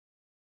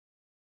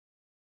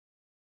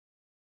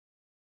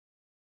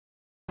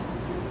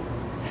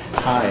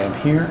Hi, I'm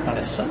here on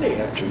a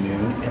Sunday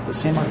afternoon at the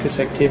San Marcos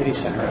Activity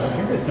Center. I'm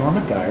here with Norma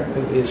Geyer,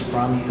 who is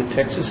from the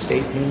Texas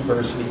State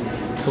University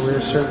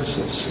Career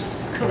Services.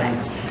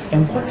 Correct.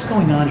 And what's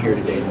going on here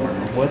today,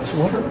 Norma? What's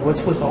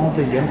with all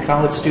the young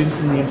college students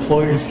and the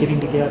employers getting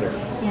together?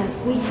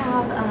 Yes, we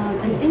have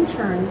an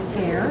intern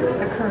fair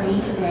occurring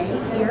today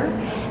here,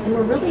 and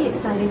we're really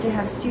excited to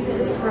have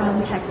students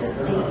from Texas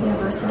State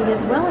University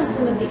as well as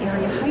some of the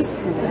area high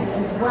schools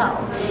as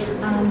well.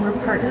 We're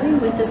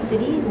partnering with the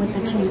city, with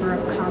the Chamber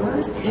of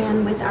Commerce,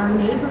 and with our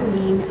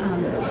neighboring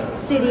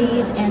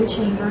cities and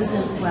chambers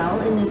as well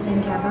in this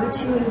endeavor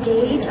to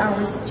engage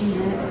our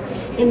students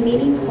in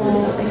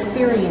meaningful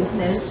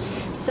experiences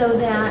so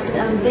that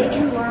they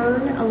can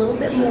learn a little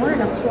bit more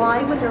and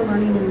apply what they're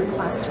learning in the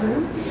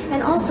classroom,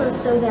 and also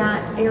so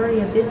that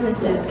area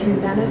businesses can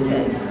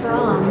benefit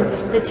from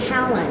the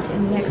talent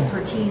and the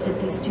expertise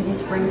that these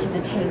students bring to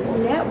the table.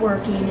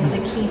 Networking is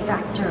a key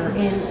factor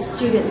in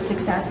student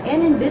success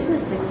and in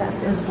business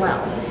success as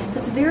well. So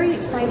it's very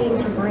exciting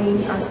to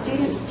bring our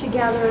students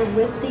together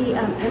with the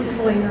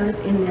employers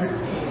in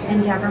this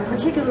endeavor,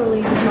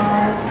 particularly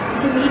small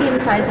to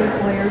medium-sized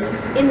employers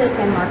in the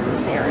San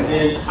Marcos area. And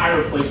then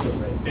higher placement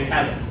rate. They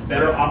have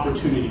better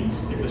opportunities.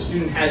 If a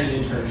student has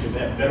an internship, they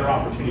have better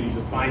opportunities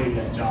of finding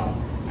that job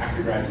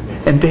after graduating.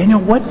 And Daniel,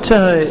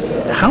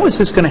 how is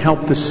this going to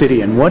help the city,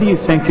 and what do you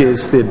think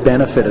is the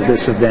benefit of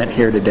this event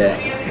here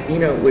today? You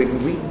know,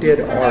 when we did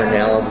our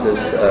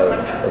analysis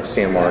of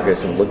San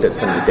Marcos and looked at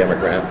some of the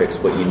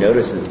demographics, what you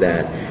notice is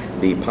that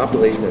the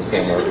population of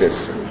San Marcos,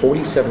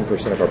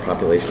 47% of our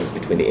population is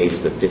between the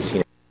ages of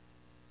 15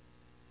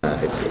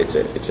 and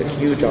it's a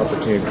huge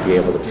opportunity to be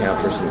able to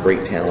capture some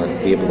great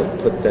talent, be able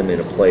to put them in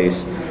a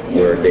place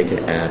where they can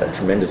add a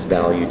tremendous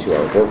value to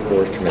our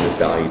workforce, tremendous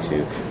value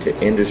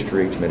to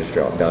industry, tremendous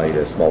value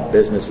to small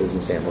businesses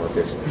in San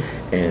Marcos.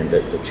 And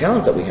the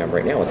challenge that we have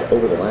right now is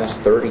over the last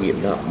 30, if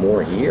not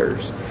more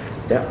years,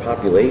 that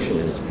population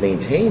is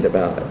maintained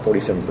about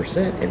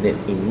 47% and then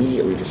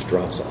immediately just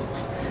drops off.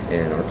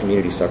 And our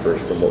community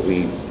suffers from what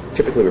we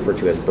typically refer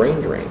to as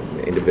brain drain.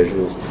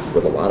 Individuals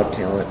with a lot of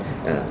talent,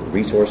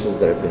 resources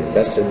that have been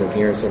invested in them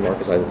here in San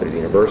Marcos, either through the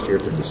university or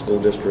through the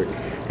school district,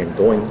 and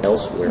going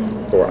elsewhere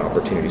for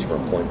opportunities for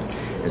employment.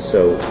 And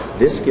so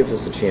this gives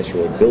us a chance to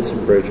really build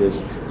some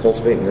bridges,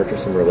 cultivate and nurture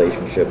some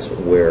relationships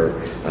where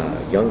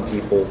young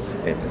people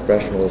and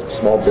professionals,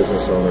 small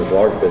business owners,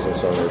 large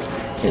business owners,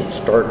 can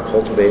start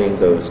cultivating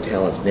those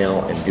talents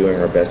now and doing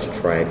our best to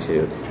try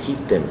to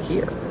keep them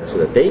here so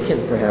that they can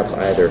perhaps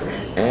either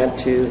add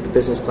to the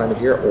business climate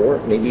here or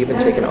maybe even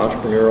take an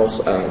entrepreneurial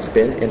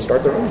spin and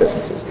start their own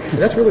businesses. And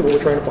that's really what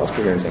we're trying to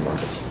foster here in San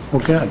Marcos.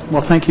 Well, good.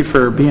 Well, thank you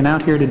for being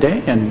out here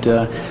today, and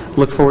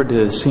look forward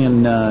to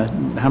seeing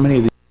how many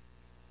of these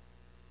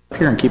up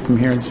here and keep them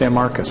here in San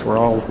Marcos. We're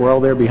all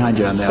there behind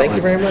you on that. Thank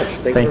you very much.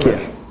 Thank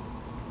you.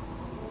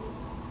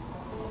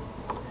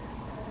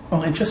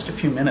 Well, in just a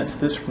few minutes,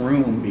 this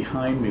room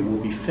behind me will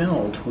be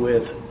filled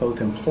with both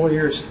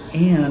employers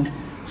and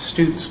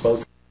students,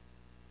 both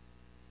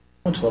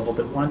college level,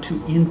 that want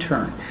to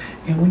intern.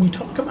 And when you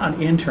talk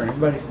about intern,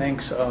 everybody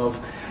thinks of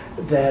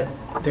that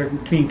they're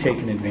being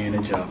taken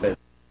advantage of it.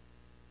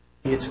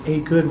 It's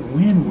a good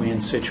win-win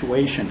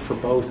situation for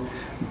both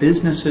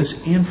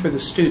businesses and for the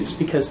students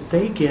because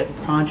they get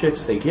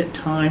projects, they get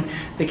time,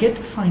 they get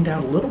to find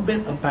out a little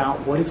bit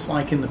about what it's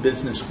like in the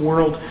business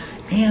world,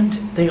 and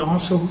they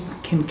also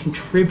can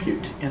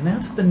contribute. And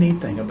that's the neat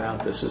thing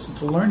about this, is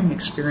it's a learning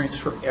experience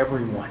for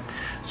everyone.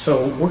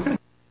 So we're going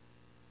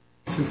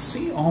to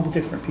see all the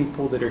different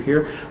people that are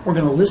here. We're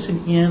going to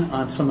listen in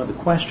on some of the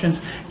questions,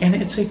 and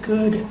it's a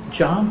good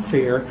job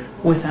fair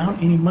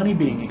without any money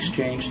being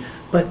exchanged,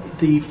 but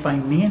the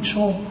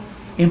financial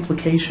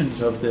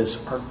implications of this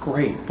are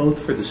great,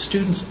 both for the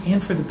students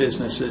and for the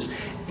businesses,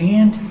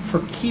 and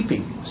for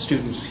keeping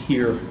students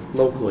here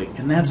locally.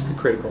 And that's the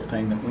critical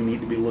thing that we need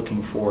to be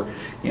looking for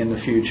in the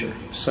future.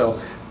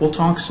 So we'll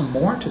talk some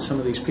more to some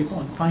of these people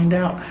and find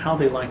out how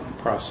they like the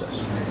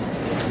process.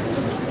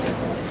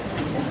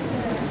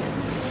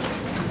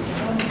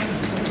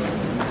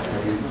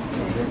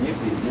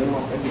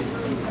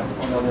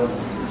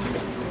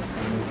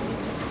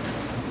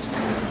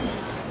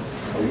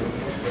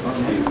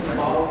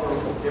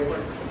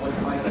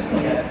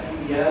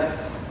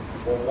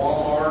 Or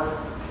Walmart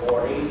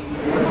or AT&T.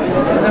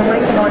 I'm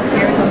wanting to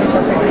volunteer in the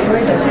shelter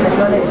anyways. I just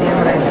want to see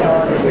what I saw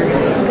that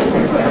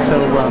you're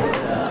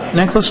So,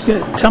 Nicholas,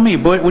 tell me,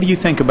 what do you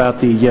think about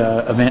the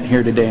event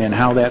here today and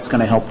how that's going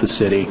to help the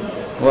city?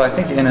 Well, I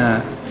think in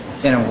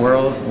a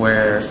world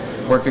where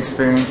work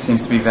experience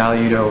seems to be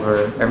valued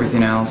over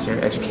everything else, your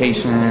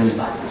education,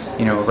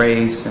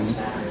 race and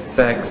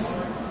sex,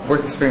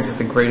 work experience is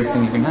the greatest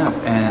thing you can have,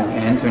 and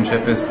an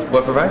internship is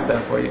what provides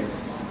that for you.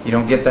 You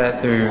don't get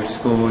that through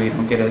school. You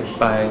don't get it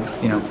by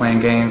playing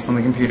games on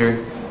the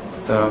computer.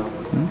 So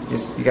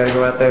You got to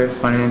go out there,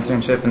 find an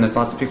internship, and there's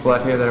lots of people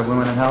out here that are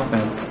willing to help,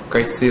 and it's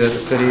great to see that the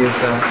city is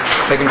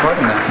taking part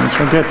in that. That's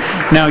real good.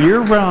 Now,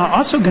 you're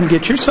also going to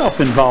get yourself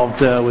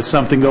involved with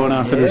something going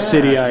on for the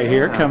city, I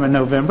hear, coming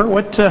November.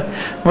 What's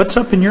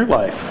up in your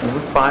life? We're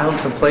filed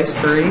for place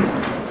 3,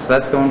 so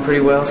that's going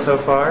pretty well so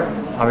far.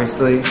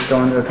 Obviously,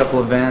 going to a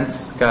couple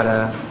events. Got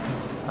a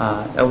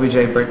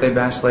LBJ birthday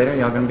bash later.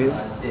 Y'all going to be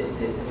there?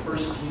 The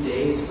first few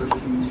weeks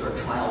are a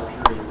trial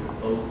period for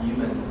both you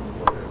and the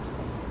employer.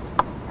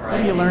 All right? What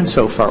have you learned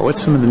so far?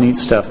 What's some of the neat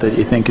stuff that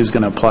you think is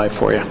going to apply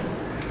for you?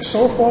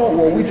 So far,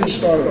 well, we just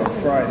started on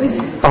Friday.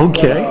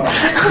 Okay.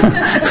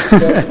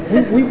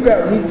 But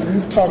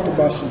we've talked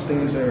about some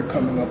things that are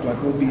coming up,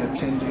 like we'll be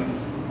attending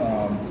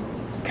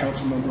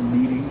council member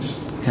meetings,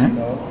 Okay.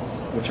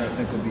 Which I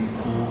think would be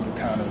cool to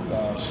kind of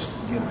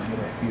get a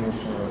feel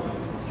for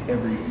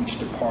each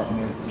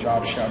department,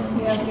 job shadowing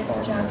each Get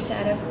department. job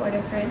shadow for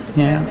different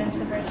Yeah. departments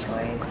of our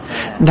choice.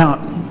 Now,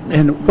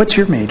 and what's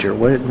your major?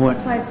 What?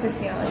 Applied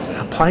sociology.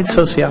 Applied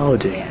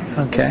sociology.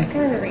 Yeah. Okay. It's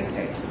kind of the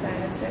research side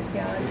of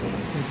sociology.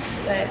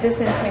 But this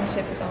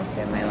internship is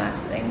also my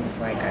last thing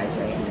before I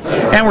graduate.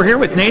 And we're here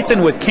with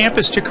Nathan with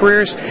Campus to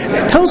Careers.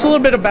 Tell us a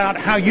little bit about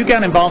how you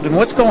got involved and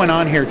what's going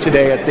on here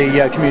today at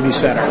the community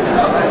center.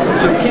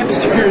 So Campus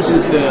to Careers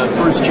is the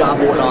first job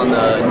board on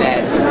the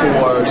net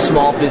for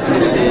small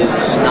businesses,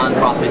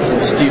 nonprofits,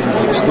 and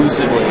students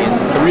exclusively.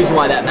 And the reason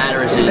why that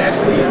matters is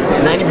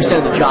 90%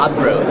 of the job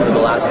growth for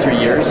the last 3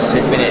 years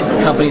has been at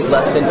companies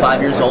less than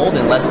 5 years old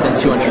and less than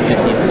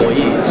 250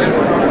 employees.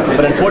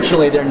 But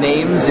unfortunately, their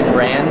names and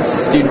brands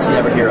students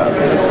never hear of.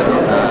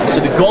 So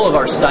the goal of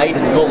our site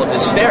and the goal of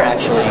this fair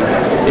actually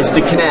is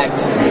to connect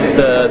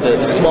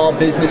the small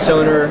business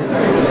owner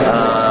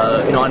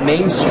on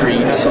Main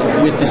Street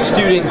with the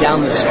student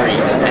down the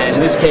street. And in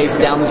this case,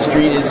 down the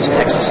street is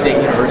Texas State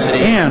University.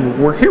 And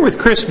we're here with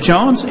Chris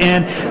Jones,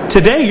 and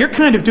today you're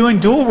kind of doing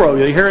dual role.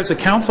 You're here as a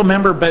council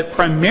member, but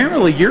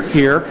primarily you're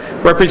here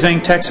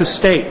representing Texas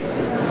State.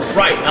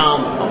 Right.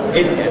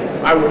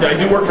 I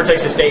do work for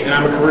Texas State, and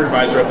I'm a career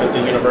advisor up at the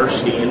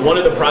university. And one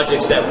of the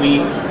projects that we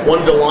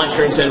wanted to launch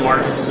here in San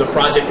Marcos is a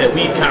project that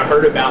we kind of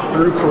heard about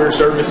through career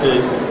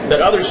services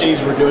that other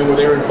cities were doing, where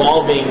they were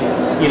involving,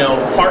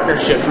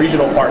 partnerships,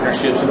 regional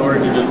partnerships, in order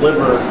to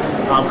deliver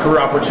career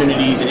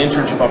opportunities and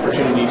internship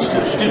opportunities to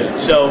the students.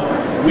 So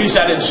we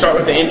decided to start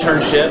with the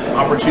internship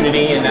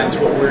opportunity, and that's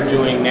what we're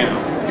doing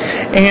now.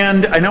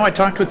 And I know I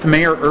talked with the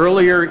mayor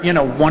earlier,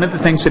 one of the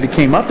things that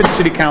came up in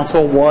city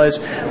council was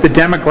the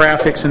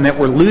demographics, and that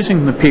we're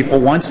losing the people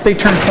once they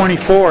turn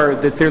 24,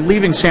 that they're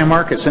leaving San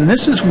Marcos. And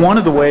this is one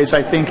of the ways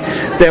I think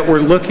that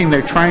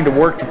they're trying to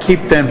work to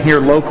keep them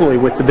here locally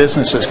with the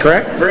businesses,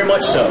 correct? Very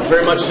much so,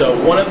 very much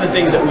so. One of the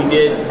things that we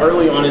did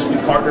early on is we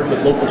partnered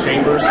with local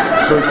chambers.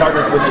 So we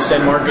partnered with the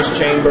San Marcos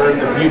Chamber,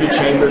 the Buda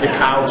Chamber, the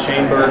Kyle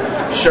Chamber,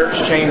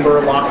 Schertz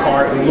Chamber,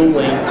 Lockhart, and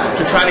Luling,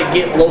 to try to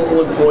get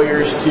local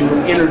employers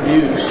to introduce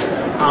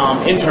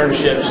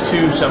internships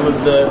to some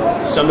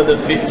of the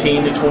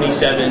 15 to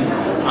 27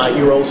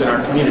 year olds in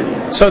our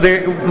community. So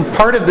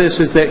part of this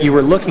is that you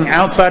were looking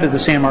outside of the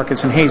San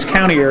Marcos and Hays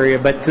County area,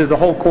 but to the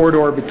whole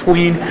corridor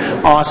between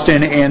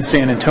Austin and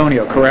San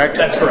Antonio, correct?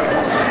 That's correct.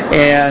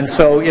 And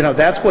so,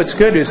 that's what's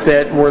good, is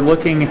that we're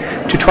looking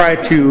to try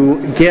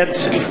to get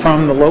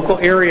from the local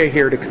area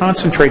here to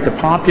concentrate, to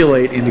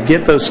populate, and to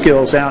get those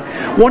skills out.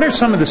 What are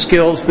some of the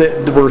skills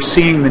that we're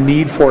seeing the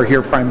need for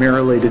here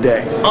primarily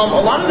today? A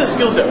lot of the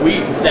skills that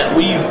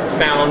we've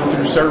found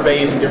through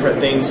surveys and different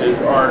things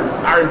are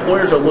our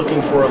employers are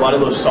looking for a lot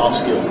of those soft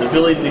skills: the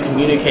ability to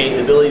communicate,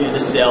 the ability to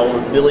sell,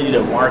 the ability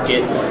to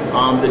market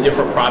the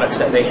different products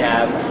that they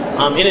have.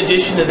 In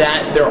addition to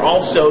that, there are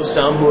also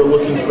some who are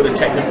looking for the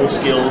technical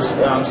skills,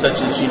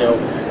 such as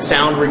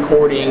sound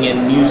recording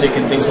and music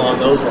and things along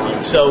those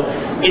lines. So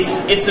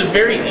it's a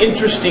very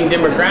interesting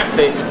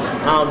demographic,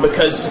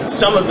 because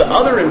some of the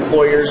other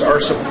employers are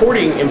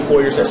supporting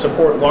employers that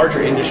support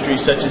larger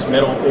industries such as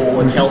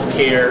medical and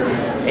healthcare,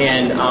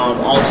 and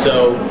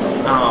also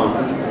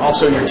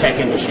your tech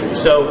industry.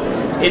 So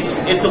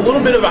it's a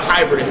little bit of a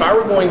hybrid. If I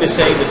were going to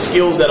say the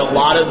skills that a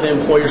lot of the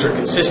employers are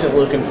consistently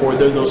looking for,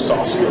 they're those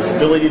soft skills: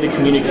 ability to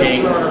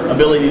communicate,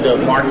 ability to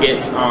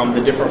market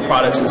the different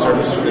products and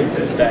services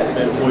that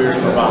the employers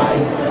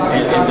provide,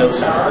 and those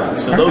type of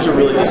things. So those are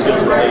really the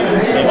skills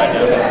that they've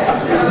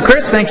identified.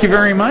 Chris, thank you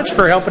very much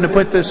for helping to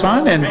put this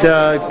on, and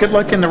good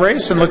luck in the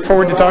race, and look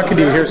forward to talking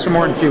to you here some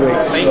more in a few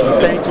weeks. Thank you.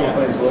 Thank you.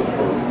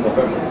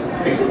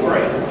 These were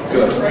great.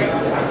 Good. Great. I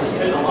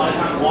spent a lot of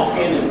time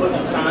walking and putting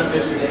up signs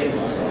yesterday.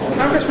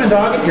 Congressman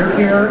Doggett, you're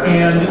here,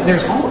 and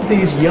there's all of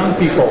these young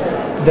people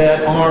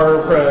that are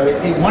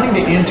wanting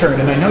to intern,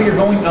 and I know you're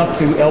going up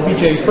to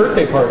LBJ's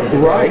birthday party today.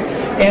 Right.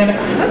 And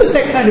how does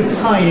that kind of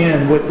tie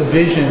in with the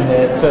vision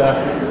that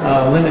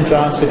Lyndon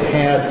Johnson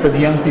had for the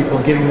young people,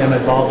 getting them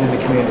involved in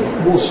the community?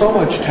 Well, so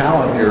much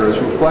talent here is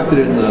reflected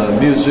in the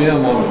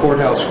museum on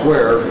Courthouse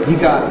Square. He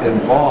got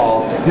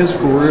involved. His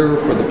career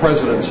for the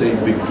presidency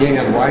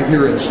began right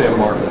here in San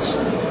Marcos.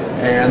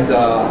 And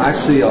I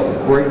see a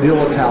great deal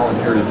of talent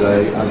here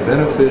today. I've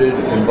benefited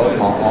in both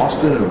my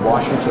Austin and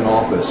Washington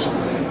office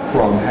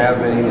from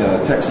having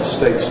Texas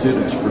State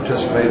students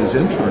participate as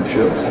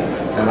internships,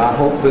 and I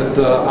hope that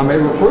I may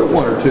recruit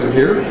one or two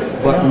here.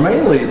 But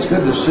mainly, it's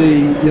good to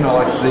see,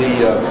 like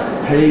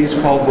the Hayes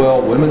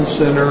Caldwell Women's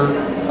Center,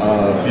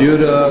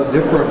 Buda,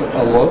 different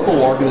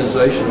local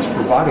organizations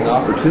providing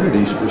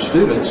opportunities for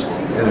students,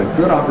 and a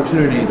good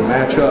opportunity to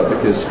match up,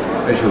 because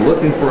as you're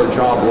looking for a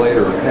job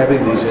later,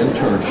 having these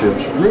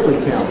internships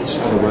really counts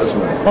on a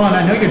resume. Well, and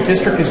I know your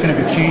district is going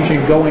to be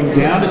changing, going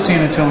down to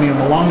San Antonio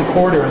and along the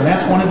corridor, and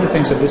that's one of the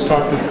things I just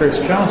talked with Chris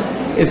Jones,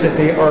 is that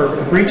they are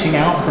reaching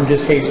out from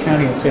just Hayes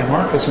County and San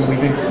Marcos, and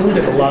we've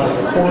included a lot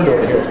of the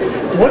corridor here.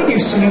 What do you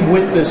see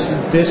with this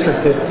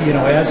district that,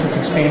 as it's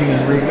expanding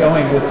and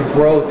going with the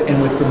growth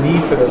and with the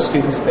need for those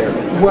students there?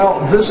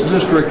 Well, this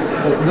district,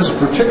 this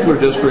particular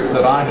district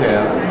that I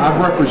have,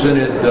 I've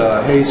represented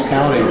Hayes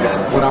County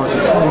when I was a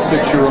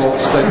 26-year-old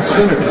state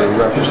senator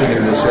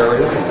representing this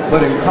area,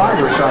 but in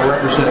Congress I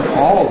represent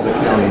all of the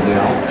county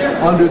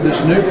now. Under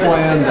this new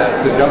plan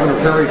that Governor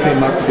Perry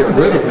came up to get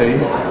rid of me,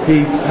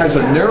 he has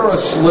a narrow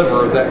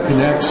sliver that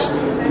connects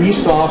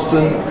East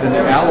Austin and the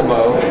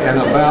Alamo and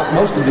about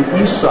most of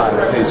the east side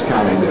of Hayes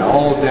County now,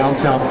 all of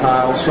downtown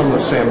Kyle, some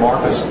of San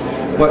Marcos.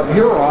 But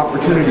here are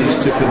opportunities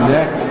to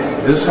connect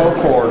this whole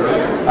corridor.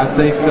 I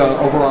think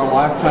over our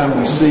lifetime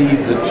we see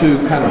the two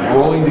kind of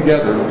growing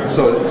together.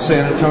 So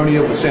San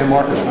Antonio with San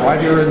Marcos right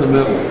here in the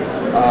middle,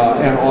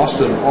 and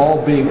Austin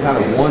all being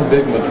kind of one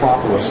big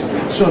metropolis.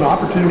 So an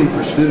opportunity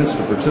for students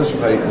to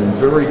participate in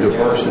very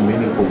diverse and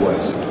meaningful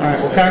ways. All right.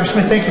 Well,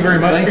 Congressman, thank you very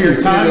much for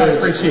your time. I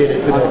appreciate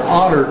it today. I'm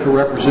honored to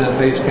represent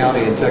Hayes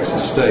County and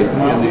Texas State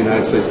in the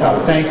United States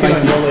Congress. Thank you,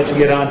 and we'll let you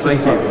get on to the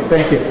public.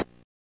 Thank you.